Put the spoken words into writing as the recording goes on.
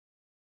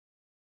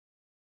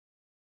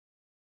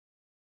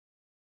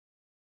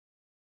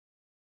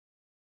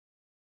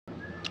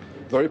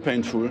Very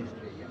painful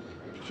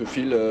to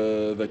feel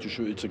that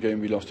it's a game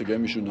we lost, a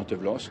game we should not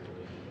have lost,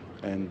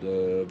 and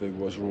there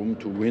was room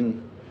to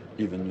win.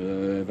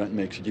 Even that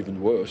makes it even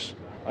worse.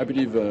 I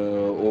believe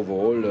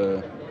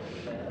overall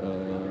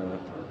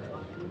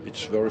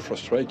it's very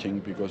frustrating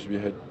because we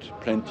had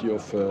plenty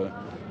of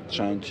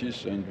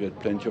chances and we had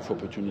plenty of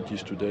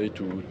opportunities today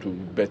to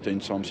better in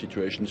some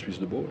situations with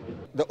the ball.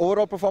 The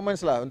overall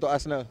performance lah untuk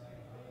Arsenal.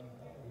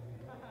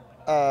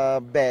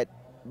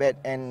 Bad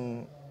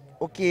and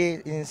okay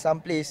in some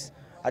place.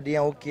 Ada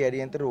yang okay, ada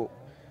yang teruk.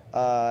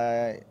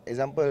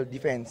 Example,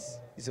 defense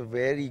is a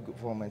very good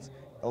performance.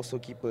 Also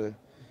keeper.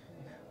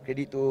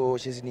 Credit to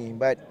Chesney.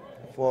 But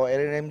for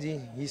Aaron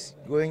Ramsey, he's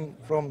going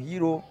from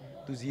hero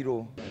to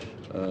zero.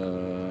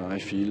 I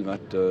feel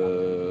that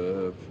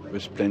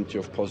there's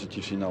plenty of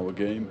positives in our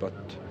game, but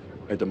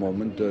at the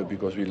moment,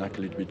 because we lack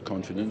a little bit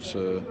confidence,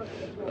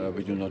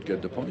 we do not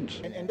get the points.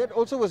 And that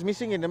also was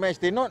missing in the match.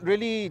 They're not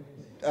really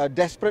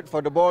desperate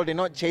for the ball. They're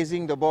not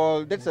chasing the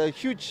ball. That's a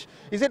huge.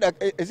 Is it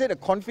a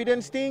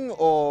confidence thing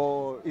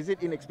or is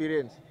it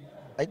inexperience?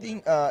 I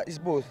think it's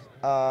both.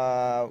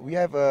 We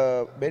have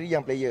a very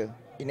young player,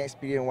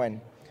 inexperienced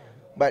one,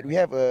 but we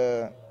have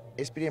a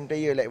experienced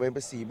player like Van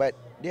Persie. But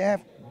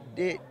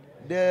they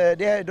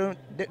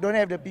don't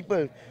have the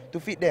people to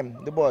feed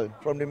them the ball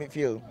from the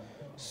midfield.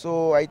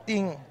 So I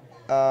think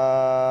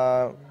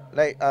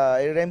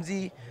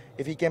Ramsey,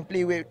 if he can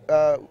play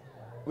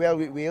well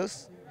with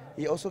Wales,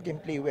 he also can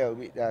play well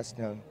with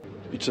Arsenal.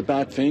 It's a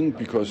bad thing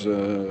because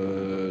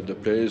the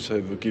players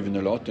have given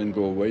a lot and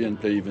go away and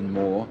play even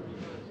more.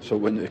 So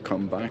when they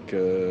come back,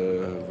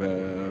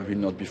 they will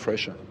not be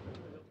fresher.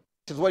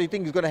 What do you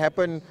think is going to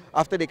happen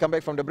after they come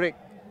back from the break?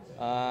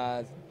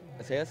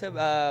 Saya rasa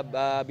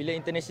bila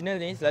international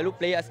ni selalu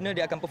player Arsenal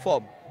dia akan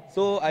perform.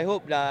 So I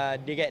hope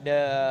they get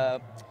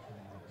the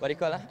what do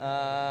you call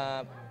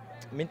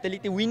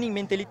mentality, winning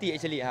mentality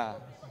actually.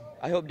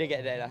 I hope they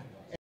get that lah.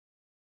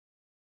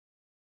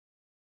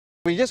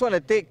 We just want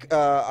to take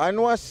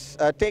Anwar's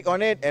take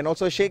on it and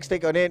also Sheikh's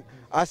take on it.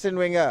 Arsene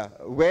Wenger,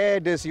 where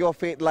does your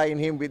fate lie in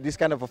him with this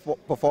kind of a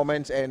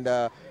performance and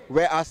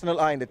where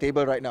Arsenal are in the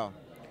table right now?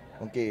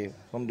 Okay,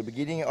 from the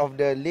beginning of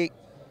the league,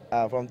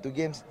 from 2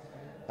 games,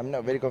 I'm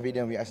not very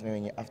confident with Arsene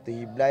Wenger. After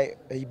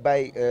he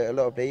buy a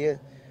lot of players,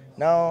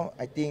 now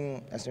I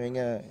think Arsene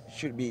Wenger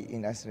should be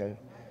in Arsenal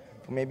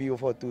for maybe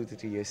for 2 to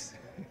 3 years.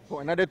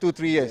 For another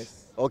 2-3 years?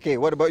 Yes. Okay,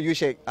 what about you,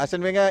 Sheikh?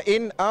 Arsene Wenger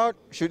in, out,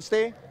 should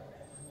stay?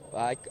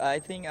 I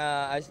think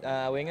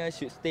Wenger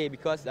should stay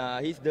because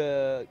he's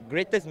the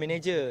greatest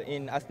manager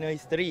in Arsenal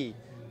history.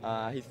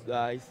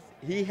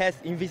 He has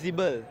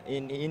invisible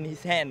in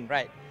his hand,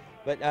 right?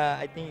 But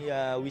I think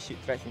we should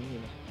trust in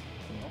him.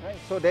 Right,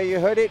 so there you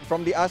heard it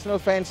from the Arsenal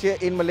fans here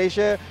in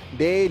Malaysia.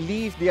 They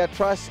leave their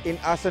trust in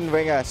Arsene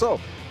Wenger. So,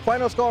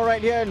 final score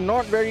right here,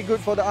 not very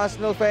good for the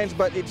Arsenal fans,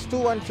 but it's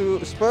 2-1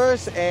 to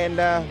Spurs, and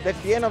that's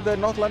the end of the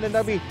North London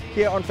derby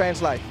here on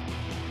Fans Live.